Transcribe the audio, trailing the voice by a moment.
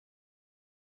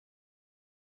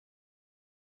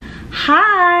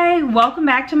Hi, welcome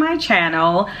back to my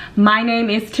channel. My name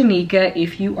is Tanika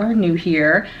if you are new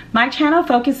here. My channel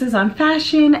focuses on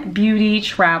fashion, beauty,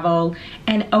 travel,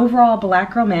 and overall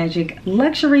Black girl magic,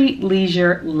 luxury,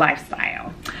 leisure,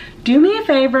 lifestyle. Do me a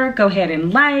favor, go ahead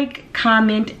and like,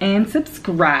 comment, and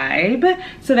subscribe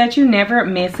so that you never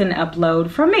miss an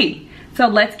upload from me. So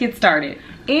let's get started.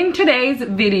 In today's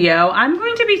video, I'm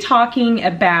going to be talking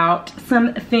about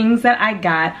some things that I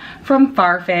got from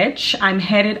FarFetch. I'm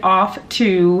headed off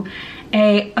to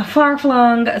a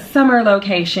far-flung summer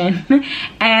location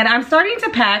and I'm starting to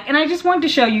pack, and I just wanted to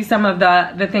show you some of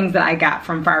the things that I got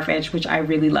from FarFetch, which I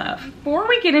really love. Before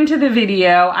we get into the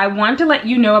video, I want to let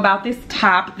you know about this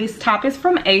top. This top is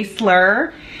from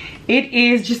Aisler. It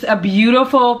is just a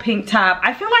beautiful pink top.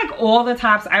 I feel like all the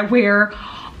tops I wear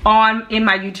in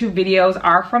my YouTube videos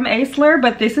are from Aisler,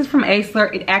 but this is from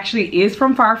Aisler. It actually is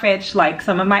from FarFetch. Like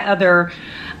some of my other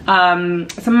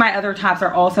tops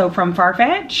are also from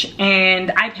FarFetch,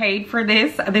 and I paid for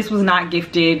this. This was not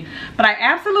gifted, but I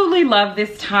absolutely love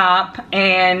this top.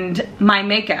 And my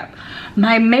makeup.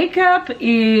 My makeup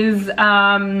is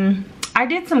I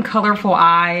did some colorful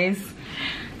eyes.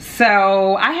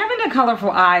 So I haven't done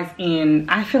colorful eyes in,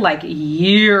 I feel like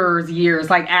years,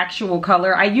 like actual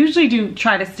color. I usually do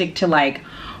try to stick to like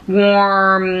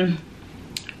warm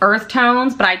earth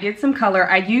tones, but I did some color.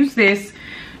 I used this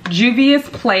Juvia's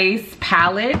Place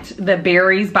palette, the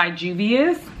Berries by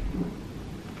Juvia's.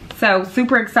 So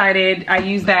super excited. I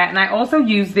used that, and I also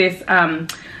used this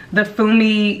the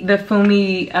Fumi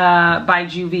by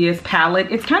Juvia's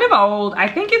palette. It's kind of old. I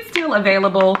think it's still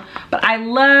available, but I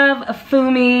love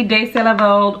Fumi de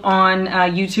Celavolde on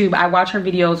YouTube. I watch her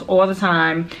videos all the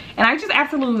time, and I just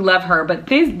absolutely love her. But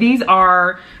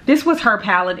this was her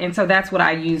palette, and so that's what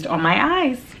I used on my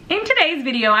eyes. In today's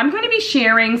video, I'm going to be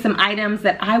sharing some items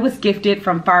that I was gifted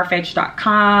from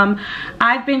farfetch.com.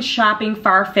 I've been shopping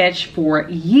FarFetch for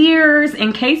years.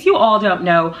 In case you all don't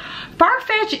know,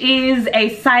 FarFetch is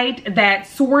a site that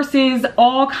sources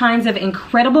all kinds of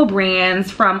incredible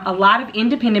brands from a lot of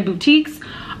independent boutiques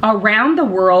around the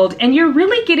world, and you're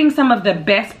really getting some of the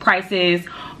best prices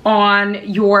on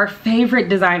your favorite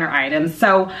designer items.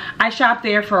 So I shop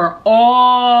there for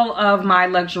all of my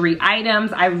luxury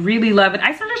items. I really love it.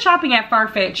 I started shopping at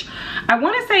FarFetch, I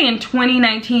want to say in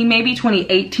 2019, maybe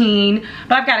 2018,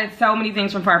 but I've gotten so many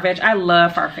things from FarFetch. I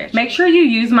love FarFetch. Make sure you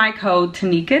use my code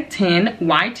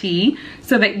Tanika10YT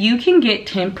so that you can get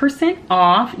 10%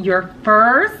 off your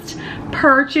first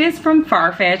purchase from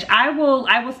FarFetch. I will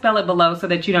spell it below so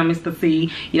that you don't miss the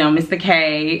C, you don't miss the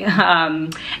K,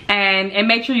 and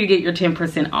make sure you get your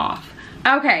 10% off.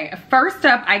 Okay, first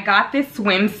up, I got this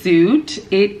swimsuit.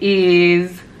 It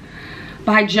is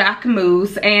by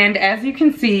Jacquemus, and as you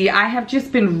can see, I have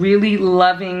just been really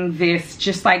loving this,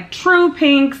 just like true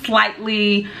pink,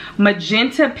 slightly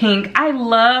magenta pink. I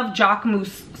love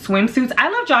Jacquemus swimsuits. I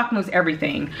love Jacquemus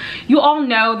everything. You all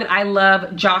know that I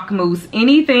love Jacquemus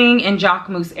anything and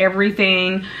Jacquemus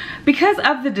everything because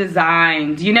of the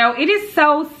designs. You know, it is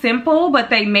so simple,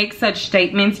 but they make such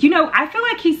statements. You know, I feel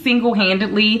like he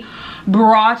single-handedly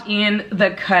brought in the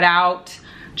cutout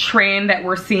trend that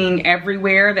we're seeing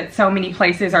everywhere, that so many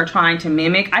places are trying to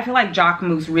mimic. I feel like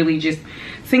Jacquemus really just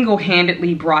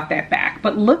single-handedly brought that back.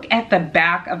 But look at the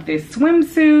back of this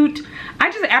swimsuit.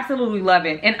 I just absolutely love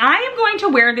it, and I am going to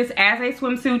wear this as a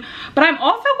swimsuit, but I'm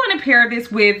also going to pair this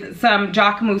with some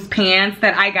Jacquemus pants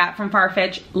that I got from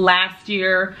FarFetch last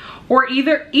year, or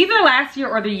either last year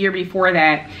or the year before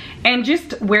that, and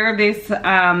just wear this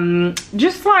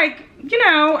just like, you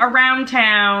know, around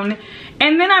town.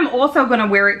 And then I'm also gonna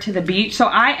wear it to the beach. So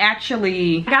I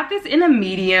actually got this in a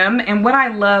medium, and what I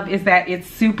love is that it's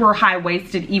super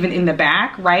high-waisted even in the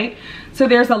back, right? So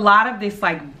there's a lot of this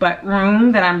like butt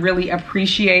room that I'm really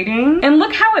appreciating. And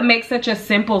look how it makes such a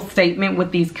simple statement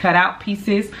with these cutout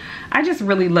pieces. I just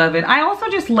really love it. I also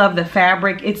just love the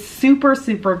fabric. It's super,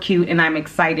 super cute, and I'm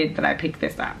excited that I picked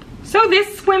this up. So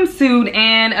this swimsuit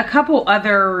and a couple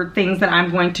other things that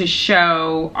I'm going to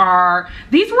show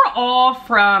these were all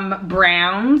from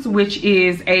Browns, which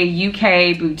is a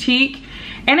UK boutique.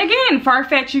 And again,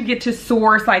 FarFetch, you get to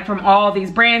source like from all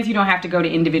these brands. You don't have to go to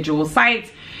individual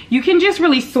sites. You can just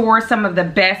really source some of the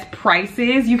best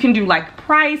prices. You can do like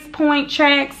price point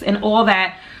checks and all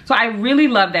that. So I really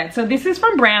love that. So this is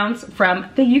from Browns from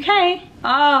the UK.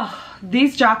 Oh,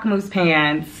 these Jacquemus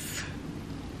pants.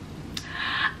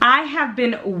 I have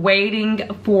been waiting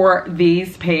for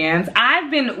these pants. I've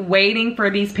been waiting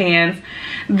for these pants.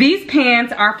 These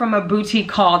pants are from a boutique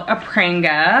called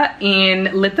Apranga in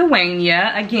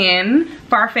Lithuania. Again,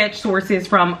 FarFetch sources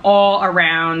from all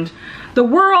around the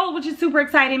world, which is super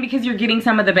exciting because you're getting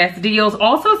some of the best deals.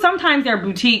 Also, sometimes there are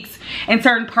boutiques in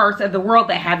certain parts of the world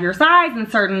that have your size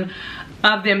and certain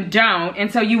of them don't,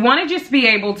 and so you want to just be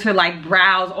able to like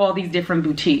browse all these different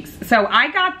boutiques. So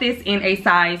I got this in a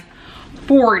size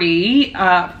 40,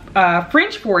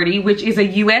 French 40, which is a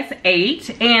US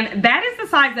 8, and that is the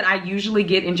size that I usually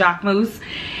get in Jacquemus.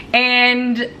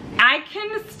 And I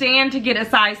can stand to get a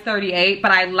size 38, but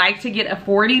I like to get a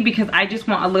 40 because I just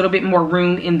want a little bit more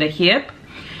room in the hip.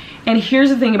 And here's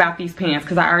the thing about these pants,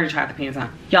 because I already tried the pants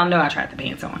on. Y'all know I tried the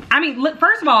pants on. I mean, look,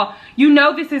 first of all, you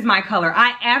know this is my color.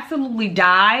 I absolutely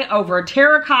die over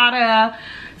terracotta,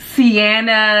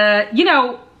 sienna. You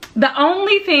know, the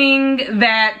only thing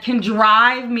that can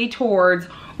drive me towards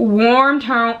warm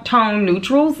tone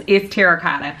neutrals is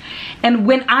terracotta. And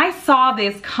when I saw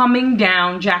this coming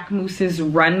down Jacquemus's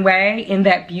runway in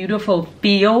that beautiful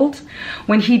field,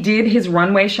 when he did his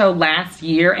runway show last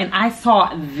year, and I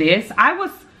saw this, I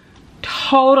was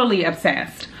totally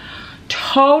obsessed.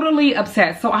 Totally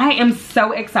obsessed. So I am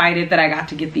so excited that I got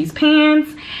to get these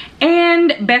pants.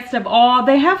 And best of all,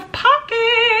 they have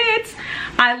pockets.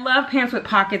 I love pants with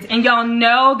pockets, and y'all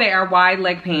know they are wide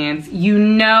leg pants. You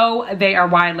know they are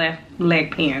wide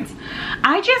leg pants.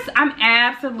 I'm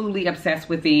absolutely obsessed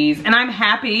with these, and I'm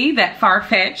happy that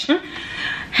FarFetch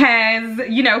has,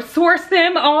 you know, sourced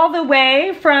them all the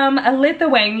way from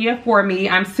Lithuania for me.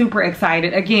 I'm super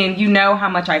excited. Again, you know how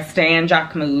much I stan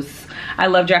Jacquemus. I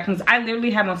love Jacquemus. I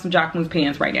literally have on some Jacquemus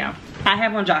pants right now. I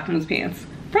have on Jacquemus pants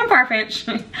from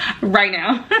FarFetch right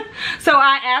now. So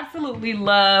I absolutely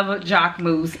love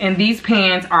Jacquemus, and these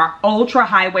pants are ultra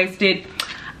high-waisted.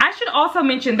 I should also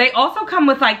mention, they also come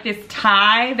with like this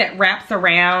tie that wraps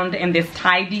around, and this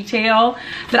tie detail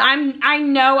that I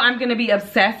know I'm gonna be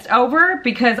obsessed over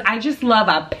because I just love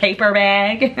a paper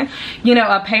bag. You know,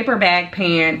 a paper bag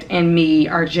pant and me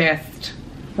are just,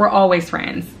 we're always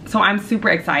friends. So I'm super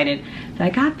excited that I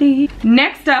got these.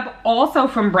 Next up, also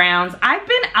from Browns, I've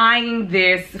been eyeing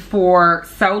this for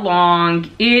so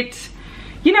long.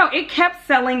 You know, it kept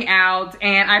selling out,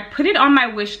 and I put it on my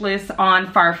wish list on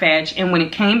FarFetch, and when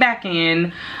it came back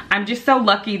in, I'm just so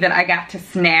lucky that I got to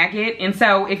snag it. And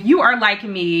so if you are like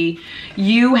me,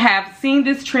 you have seen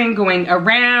this trend going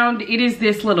around. It is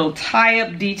this little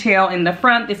tie-up detail in the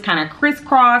front, this kind of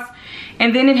crisscross,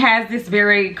 and then it has this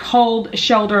very cold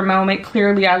shoulder moment.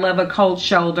 Clearly, I love a cold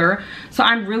shoulder, so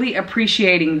I'm really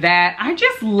appreciating that. I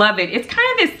just love it. It's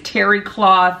kind of this terry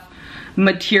cloth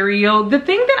material. The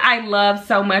thing that I love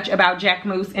so much about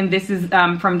Jacquemus, and this is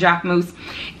from Jacquemus,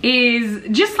 is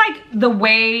just like the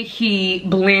way he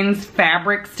blends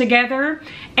fabrics together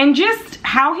and just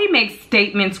how he makes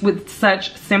statements with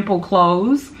such simple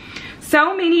clothes.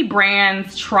 So many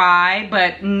brands try,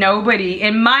 but nobody,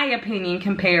 in my opinion,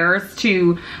 compares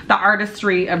to the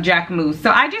artistry of Jacquemus.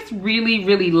 So I just really,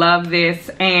 really love this.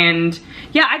 And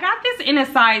yeah, I got this in a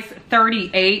size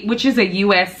 38, which is a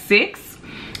US 6.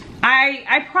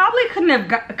 I probably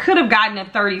could have gotten a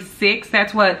 36.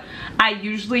 That's what I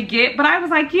usually get, but I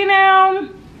was like, you know,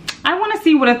 I want to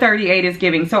see what a 38 is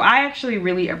giving. So I actually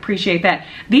really appreciate that.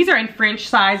 These are in French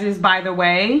sizes, by the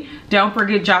way. Don't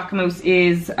forget Jacquemus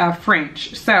is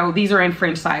French, so these are in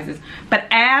French sizes. But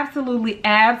absolutely,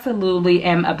 absolutely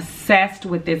am obsessed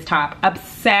with this top.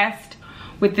 Obsessed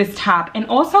with this top. And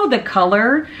also the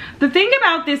color. The thing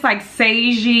about this like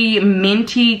sagey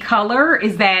minty color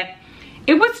is that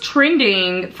it was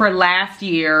trending for last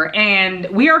year, and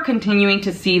we are continuing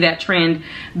to see that trend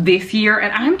this year,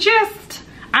 and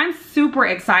I'm super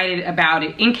excited about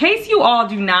it. In case you all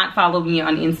do not follow me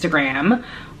on Instagram,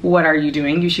 what are you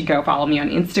doing? You should go follow me on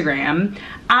Instagram.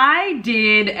 I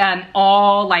did an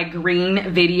all like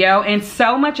green video, and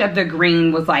so much of the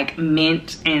green was like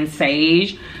mint and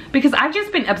sage because I've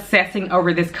just been obsessing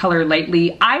over this color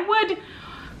lately. I would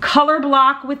color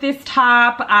block with this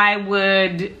top. I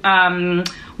would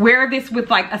wear this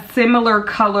with like a similar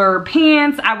color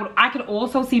pants. I could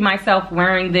also see myself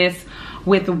wearing this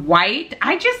with white.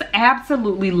 I just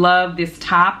absolutely love this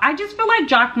top. I just feel like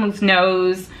Jacquemus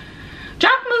knows,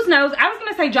 I was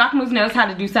gonna say Jacquemus knows how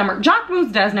to do summer.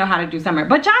 Jacquemus does know how to do summer,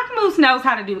 but Jacquemus knows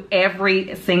how to do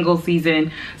every single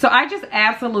season. So I just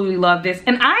absolutely love this.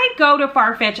 And I go to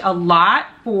FarFetch a lot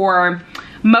for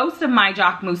most of my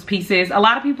Jacquemus pieces. A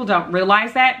lot of people don't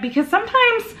realize that because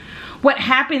sometimes what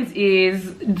happens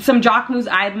is some Jacquemus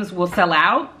items will sell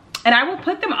out, and I will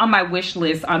put them on my wish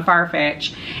list on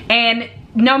FarFetch. And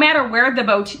no matter where the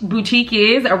boutique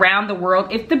is around the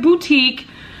world, if the boutique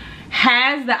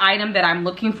has the item that I'm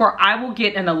looking for, I will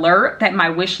get an alert that my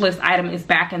wish list item is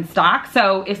back in stock.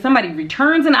 So if somebody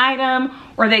returns an item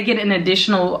or they get an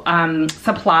additional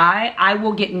supply, I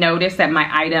will get notice that my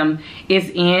item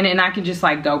is in, and I can just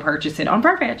like go purchase it on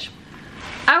FarFetch.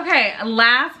 Okay,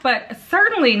 last but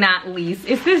certainly not least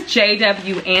is this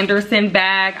J.W. Anderson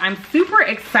bag. I'm super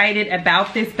excited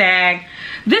about this bag.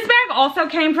 This bag also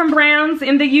came from Browns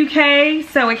in the UK,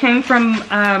 so it came from,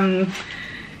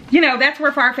 you know, that's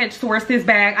where FarFetch sourced this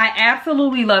bag. I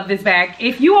absolutely love this bag.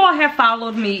 If you all have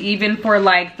followed me even for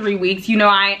like 3 weeks, you know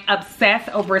I obsess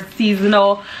over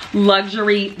seasonal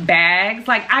luxury bags.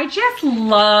 Like, I just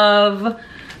love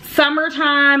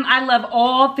summertime. I love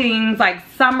all things like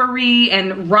summery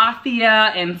and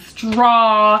raffia and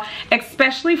straw,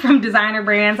 especially from designer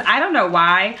brands. I don't know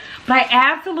why, but I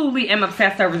absolutely am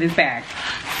obsessed over this bag.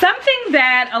 Something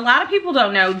that a lot of people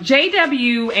don't know,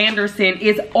 J.W. Anderson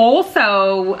is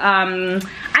also,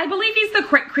 I believe he's the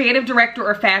creative director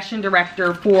or fashion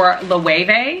director for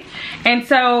Loewe. And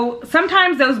so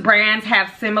sometimes those brands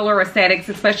have similar aesthetics,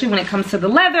 especially when it comes to the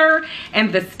leather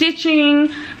and the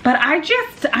stitching. But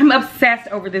I'm obsessed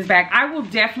over this bag. I will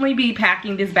definitely be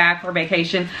packing this bag for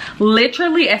vacation.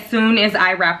 Literally as soon as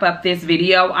I wrap up this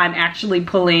video, I'm actually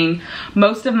pulling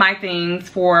most of my things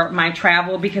for my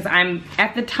travel, because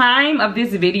at the time of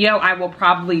this video, I will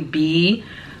probably be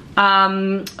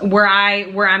where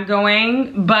I'm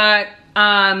going, but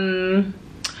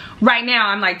right now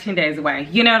I'm like 10 days away,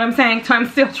 you know what I'm saying? So I'm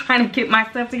still trying to get my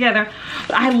stuff together.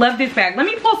 But I love this bag. Let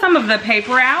me pull some of the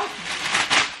paper out.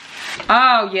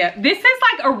 Oh yeah, this is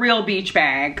like a real beach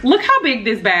bag. Look how big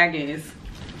this bag is.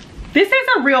 This is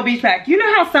a real beach bag. You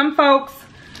know how some folks,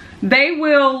 they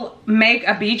will make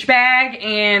a beach bag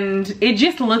and it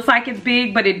just looks like it's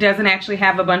big, but it doesn't actually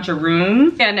have a bunch of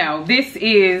room. Yeah, no, this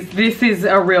is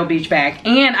a real beach bag.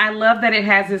 And I love that it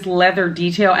has this leather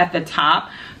detail at the top,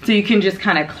 so you can just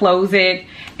kind of close it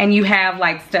and you have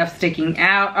like stuff sticking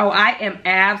out. Oh,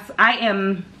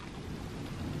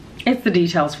 it's the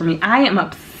details for me. I am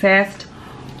obsessed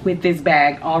with this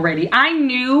bag already. I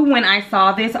knew when I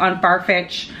saw this on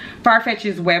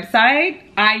FarFetch's website,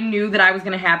 I knew that I was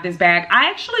gonna have this bag. I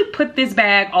actually put this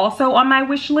bag also on my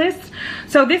wish list.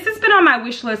 So this has been on my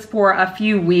wish list for a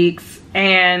few weeks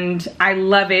and I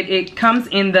love it. It comes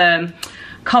in the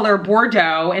color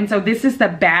Bordeaux, and so this is the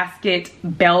basket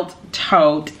belt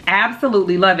tote.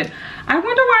 Absolutely love it. I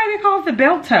wonder why they call it the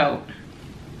belt tote.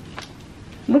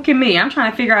 Look at me, I'm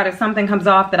trying to figure out if something comes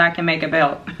off that I can make a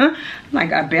belt.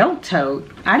 Like a belt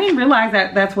tote. I didn't realize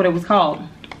that that's what it was called.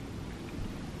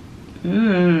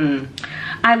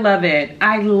 I love it.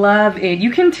 I love it.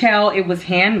 You can tell it was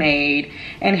handmade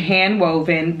and hand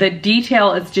woven. The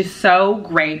detail is just so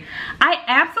great. I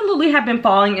absolutely have been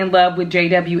falling in love with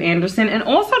J.W. Anderson and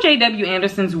also J.W.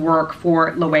 Anderson's work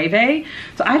for Loewe.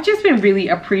 So I've just been really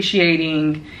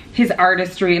appreciating his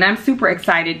artistry and I'm super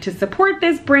excited to support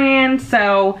this brand.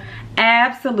 So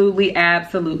absolutely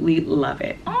love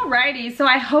it. Alrighty, so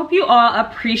I hope you all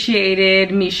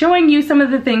appreciated me showing you some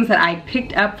of the things that I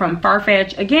picked up from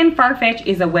FarFetch. Again, FarFetch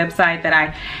is a website that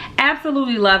I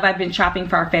absolutely love. I've been shopping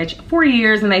FarFetch for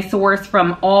years and they source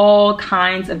from all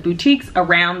kinds of boutiques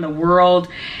around the world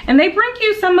and they bring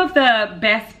you some of the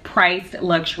best priced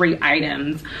luxury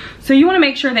items. So you want to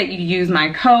make sure that you use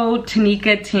my code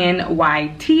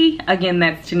Tanika10YT. Again,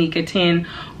 that's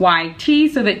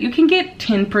Tanika10YT, so that you can get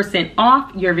 10%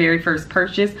 off your very first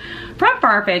purchase from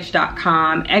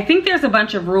farfetch.com. I think there's a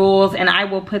bunch of rules and I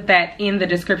will put that in the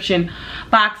description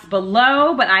box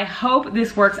below, but I hope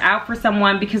this works out for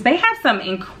someone because they have some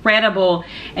incredible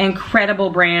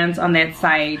brands on that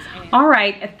site. All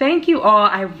right, thank you all.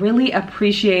 I really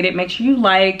appreciate it. Make sure you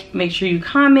like, make sure you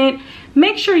comment,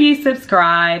 make sure you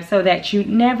subscribe so that you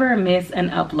never miss an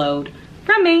upload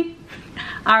from me.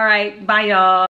 All right, bye y'all.